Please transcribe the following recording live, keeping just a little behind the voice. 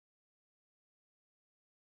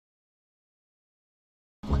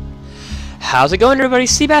How's it going, everybody?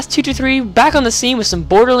 CBass223 back on the scene with some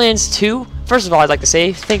Borderlands 2. First of all, I'd like to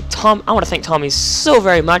say I want to thank Tommy so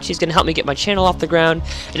very much. He's going to help me get my channel off the ground.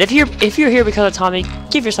 And if you're here because of Tommy,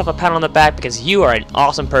 give yourself a pat on the back because you are an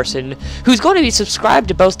awesome person who's going to be subscribed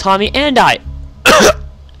to both Tommy and I.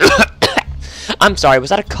 I'm sorry, was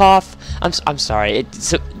that a cough? I'm sorry.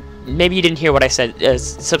 Maybe you didn't hear what I said.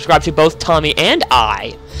 Subscribe to both Tommy and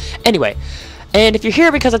I. Anyway, and if you're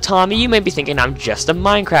here because of Tommy, you may be thinking I'm just a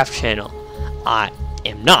Minecraft channel. I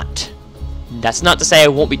am not. That's not to say I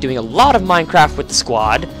won't be doing a lot of Minecraft with the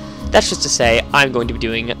squad. That's just to say I'm going to be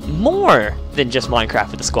doing more than just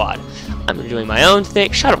Minecraft with the squad. I'm going to be doing my own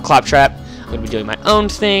thing. Shut up, Claptrap. I'm going to be doing my own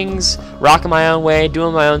things, rocking my own way,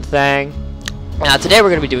 doing my own thing. Now today we're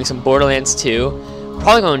going to be doing some Borderlands 2.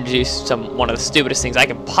 Probably going to do one of the stupidest things I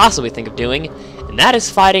can possibly think of doing, and that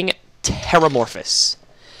is fighting Terramorphous.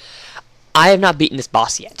 I have not beaten this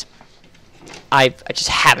boss yet. I just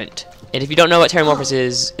haven't. And if you don't know what Terramorphous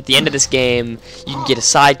is, at the end of this game, you can get a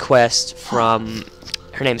side quest from,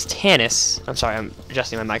 her name's Tannis. I'm sorry, I'm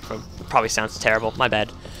adjusting my microphone. It probably sounds terrible. My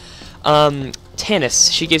bad. Tannis,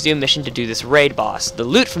 she gives you a mission to do this raid boss. The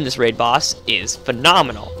loot from this raid boss is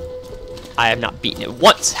phenomenal. I have not beaten it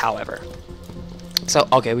once, however. So,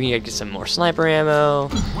 okay, we need to get some more sniper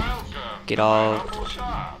ammo. Get all...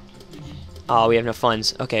 Oh, we have no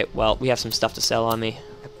funds. Okay, well, we have some stuff to sell on me.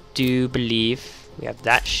 I do believe we have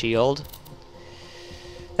that shield.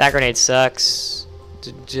 That grenade sucks.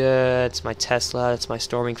 It's my Tesla. It's my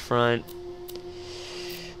storming front.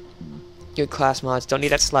 Good class mods. Don't need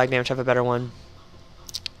that slag damage. I have a better one.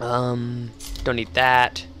 Don't need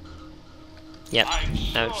that. Yep,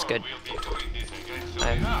 that's good.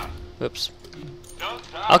 Oops.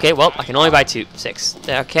 Okay, well, I can only buy 6.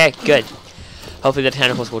 Okay, good. Hopefully the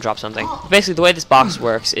tentacles will drop something. Basically, the way this box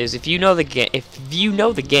works is if you know the game, but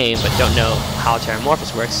don't know how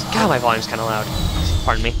Terramorphous works. God, my volume's kind of loud.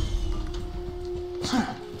 Pardon me.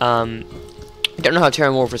 Don't know how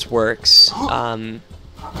Terramorphous works.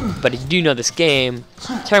 But if you do know this game,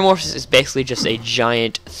 Terramorphous is basically just a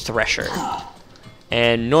giant thresher.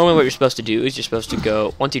 And normally what you're supposed to do is you're supposed to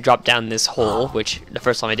go, once you drop down this hole, which the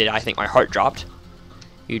first time I did it, I think my heart dropped.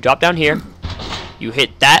 You drop down here. You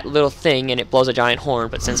hit that little thing and it blows a giant horn,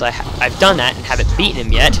 but since I've done that and haven't beaten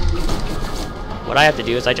him yet, what I have to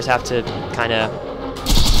do is I just have to kind of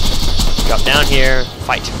drop down here,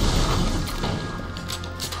 fight.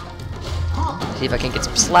 See if I can get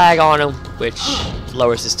some slag on him, which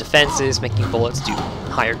lowers his defenses, making bullets do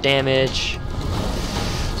higher damage.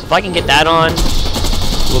 So if I can get that on,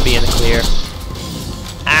 we'll be in the clear.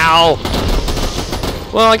 Ow!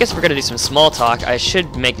 Well, I guess if we're going to do some small talk, I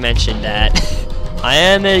should make mention that I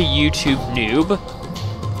am a YouTube noob,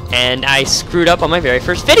 and I screwed up on my very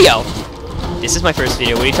first video. This is my first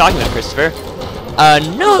video. What are you talking about, Christopher?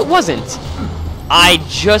 No, it wasn't. I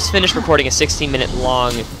just finished recording a 16-minute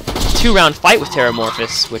long 2-round fight with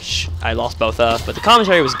Terramorphous, which I lost both of, but the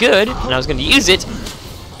commentary was good, and I was going to use it,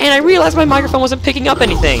 and I realized my microphone wasn't picking up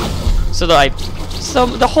anything. So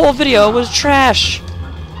the whole video was trash.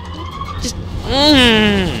 Just,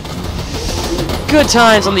 good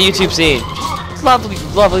times on the YouTube scene. Lovely,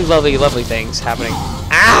 lovely, lovely, lovely things happening.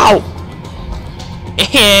 Ow!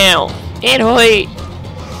 Ow! And wait!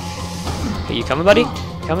 Are you coming, buddy?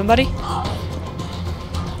 Coming, buddy?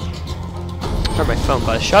 Heard my phone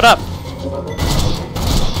buzz. Shut up!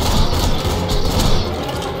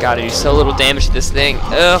 Gotta do so little damage to this thing.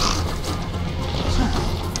 Ugh.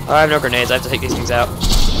 Oh, I have no grenades. I have to take these things out.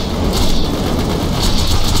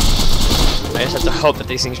 I just have to hope that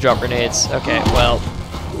these things drop grenades. Okay, well.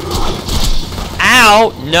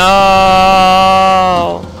 Ow!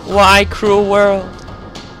 No! Why, cruel world?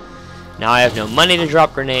 Now I have no money to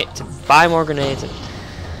drop to buy more grenades.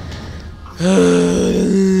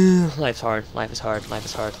 Life's hard. Life is hard. Life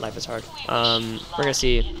is hard. Life is hard. We're gonna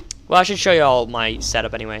see. Well, I should show you all my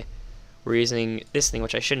setup anyway. We're using this thing,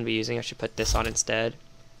 which I shouldn't be using. I should put this on instead.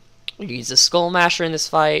 We use the Skull Masher in this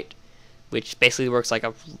fight, which basically works like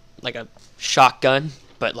a shotgun,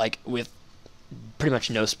 but like with pretty much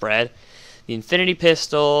no spread. The Infinity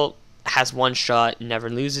Pistol has one shot, never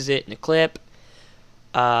loses it in a clip.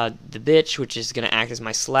 The Bitch, which is going to act as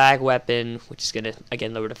my slag weapon, which is going to,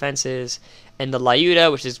 again, lower defenses. And the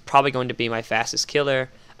Lyuda, which is probably going to be my fastest killer.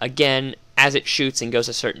 Again, as it shoots and goes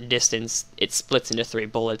a certain distance, it splits into 3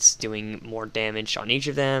 bullets, doing more damage on each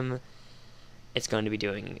of them. It's going to be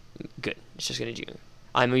doing good. It's just going to do...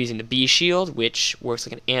 I'm using the B shield, which works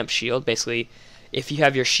like an amp shield. Basically, if you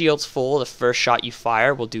have your shields full, the first shot you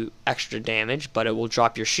fire will do extra damage, but it will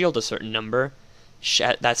drop your shield a certain number.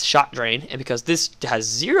 That's shot drain, and because this has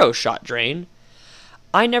 0 shot drain,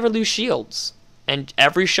 I never lose shields. And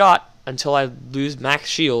every shot until I lose max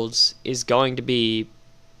shields is going to be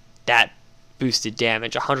that boosted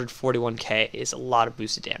damage. 141k is a lot of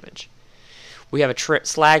boosted damage. We have a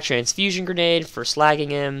slag transfusion grenade for slagging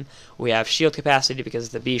him. We have shield capacity because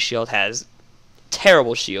the B shield has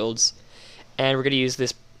terrible shields. And we're going to use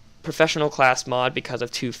this professional class mod because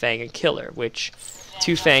of Two Fang and Killer, which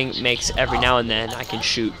Two Fang makes every now and then I can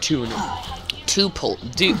shoot two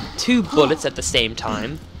bullets at the same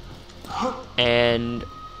time. And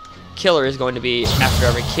Killer is going to be, after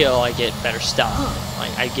every kill, I get better stuff.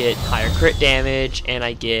 Like, I get higher crit damage, and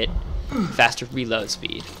I get faster reload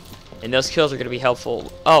speed. And those kills are going to be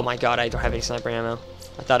helpful. Oh my god, I don't have any sniper ammo.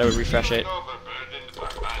 I thought I would refresh it.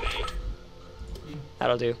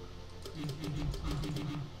 That'll do.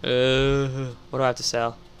 What do I have to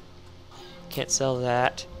sell? Can't sell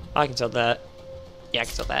that. Oh, I can sell that. Yeah, I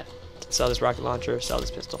can sell that. Sell this rocket launcher, sell this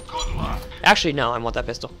pistol. Actually, no, I want that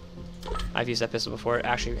pistol. I've used that pistol before. It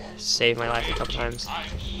actually saved my life a couple times.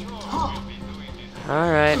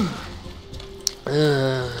 Alright.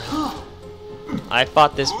 I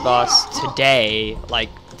fought this boss today like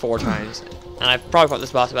 4 times. And I've probably fought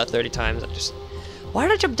this boss about 30 times. Why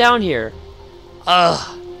did I jump down here?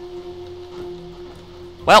 Ugh.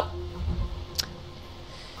 Well.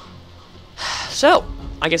 So,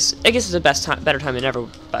 I guess it's the better time than ever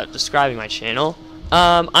about describing my channel.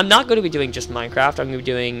 I'm not going to be doing just Minecraft. I'm going to be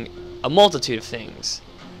doing a multitude of things.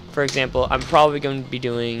 For example, I'm probably going to be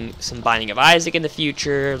doing some Binding of Isaac in the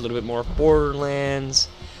future, a little bit more Borderlands.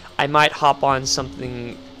 I might hop on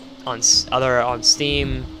something on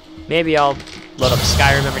Steam. Maybe I'll load up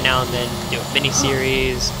Skyrim every now and then, do a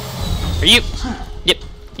mini-series. Are you? Yep.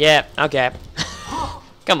 Yeah, okay.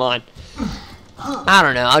 Come on. I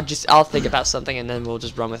don't know, I'll think about something and then we'll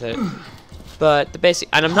just run with it. But the basic,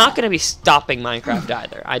 and I'm not going to be stopping Minecraft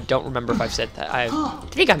either. I don't remember if I've said that. I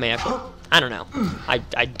think I may have. I don't know.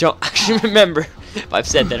 I don't actually remember if I've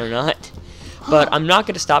said that or not. But I'm not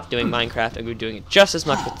going to stop doing Minecraft. I'm going to be doing it just as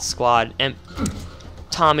much with the squad. And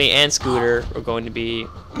Tommy and Scooter are going to be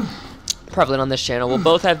prevalent on this channel. We'll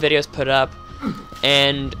both have videos put up.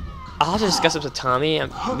 And I'll have to discuss it with Tommy.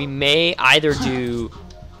 We may either do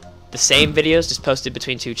the same videos, just posted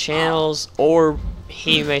between 2 channels, or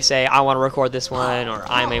he may say, I want to record this one, or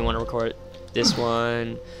I may want to record this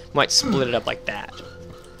one. Might split it up like that.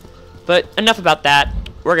 But enough about that.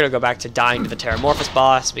 We're going to go back to dying to the Terramorphous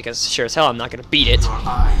boss, because sure as hell I'm not going to beat it.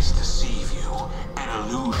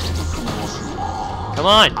 Come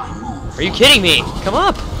on! Are you kidding me? Come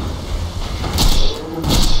up!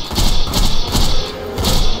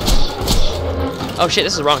 Oh shit,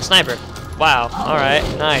 this is the wrong sniper. Wow, alright,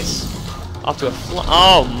 nice. Off to a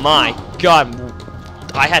oh my god.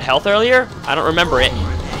 I had health earlier? I don't remember it.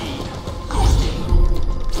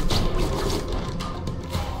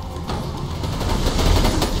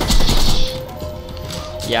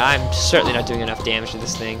 Yeah, I'm certainly not doing enough damage to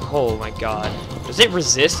this thing. Oh my god. Does it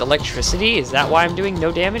resist electricity? Is that why I'm doing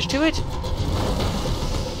no damage to it?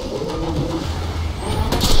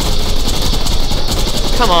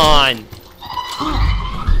 Come on!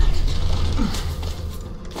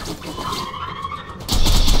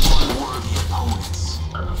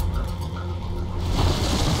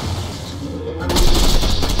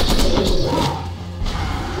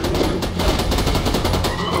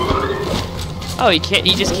 Oh, you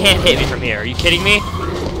just can't hit me from here. Are you kidding me?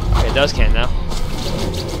 Okay, those can though.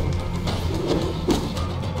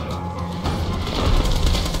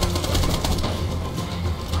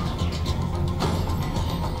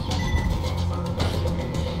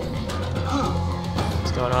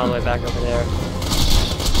 It's going all the way back over there.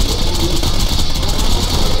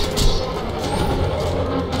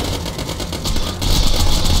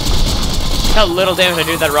 Look how little damage I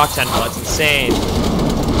do with that rock tentacle. It's insane.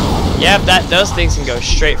 Yep, those things can go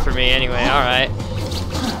straight for me anyway, alright.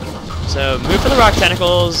 So, move for the rock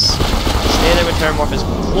tentacles. Stay there with Terramorphous.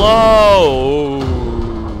 Close!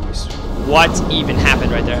 What even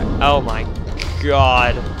happened right there? Oh my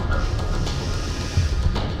god.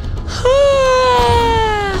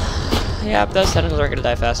 Yep, those tentacles aren't gonna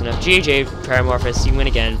die fast enough. GG, Terramorphous, you win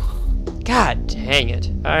again. God dang it.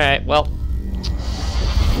 Alright, well.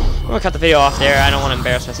 I'm gonna cut the video off there. I don't want to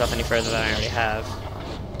embarrass myself any further than I already have.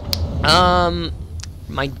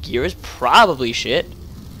 My gear is probably shit,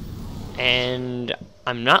 and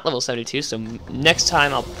I'm not level 72, so next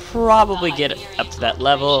time I'll probably get up to that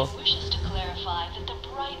level. Wishes to clarify that the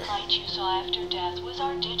bright light you saw after death was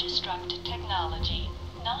our Digistruct technology,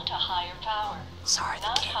 not a higher power. Sorry,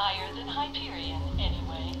 not higher than Hyperion,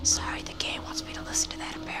 anyway. Sorry, the game wants me to listen to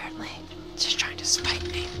that, apparently. It's just trying to spite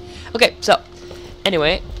me. Okay, so,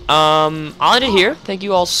 anyway, I'll end it here. Thank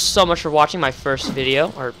you all so much for watching my first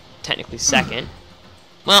video, or technically second.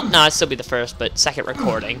 Well, no, I'd still be the first, but second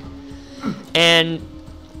recording. And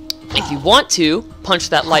if you want to punch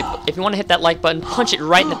that if you want to hit that like button, punch it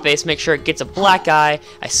right in the face. Make sure it gets a black eye.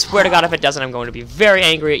 I swear to God, if it doesn't, I'm going to be very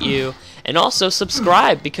angry at you. And also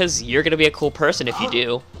subscribe, because you're going to be a cool person if you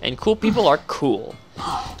do. And cool people are cool.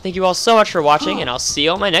 Thank you all so much for watching, and I'll see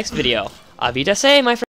you on my next video. Auf Wiedersehen, my friends.